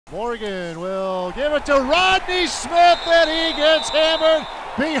Morgan will give it to Rodney Smith, and he gets hammered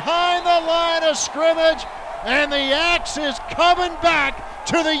behind the line of scrimmage, and the axe is coming back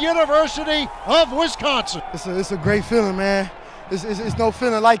to the University of Wisconsin. It's a great feeling, man. It's no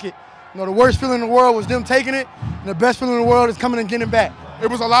feeling like it. You know, the worst feeling in the world was them taking it, and the best feeling in the world is coming and getting it back. It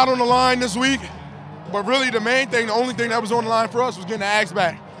was a lot on the line this week, but really the main thing, the only thing that was on the line for us was getting the axe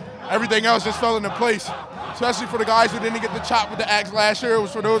back. Everything else just fell into place, especially for the guys who didn't get the chop with the axe last year. It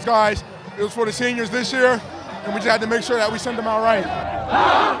was for those guys. It was for the seniors this year, and we just had to make sure that we sent them out right.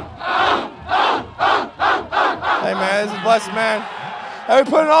 Hey, man, this is a blessing, man. Hey, we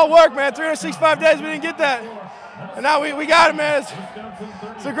put in all work, man. 365 days, we didn't get that. And now we got it, man.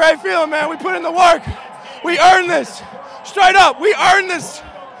 It's a great feeling, man. We put in the work. We earned this. Straight up, we earned this.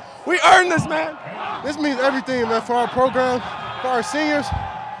 We earned this, man. This means everything, man, for our program, for our seniors,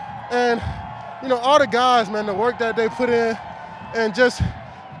 and, you know, all the guys, man, the work that they put in and just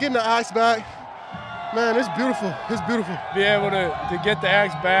getting the axe back. Man, it's beautiful. It's beautiful. Be able to get the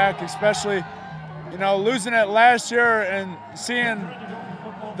axe back, especially, you know, losing it last year and seeing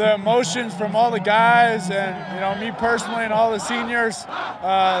the emotions from all the guys and, you know, me personally and all the seniors.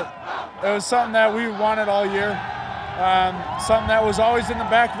 It was something that we wanted all year. Something that was always in the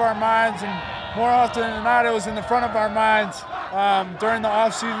back of our minds, and more often than not, it was in the front of our minds during the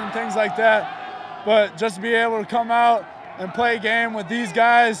off-season, things like that. But just to be able to come out and play a game with these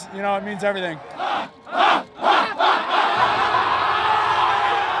guys, you know, it means everything.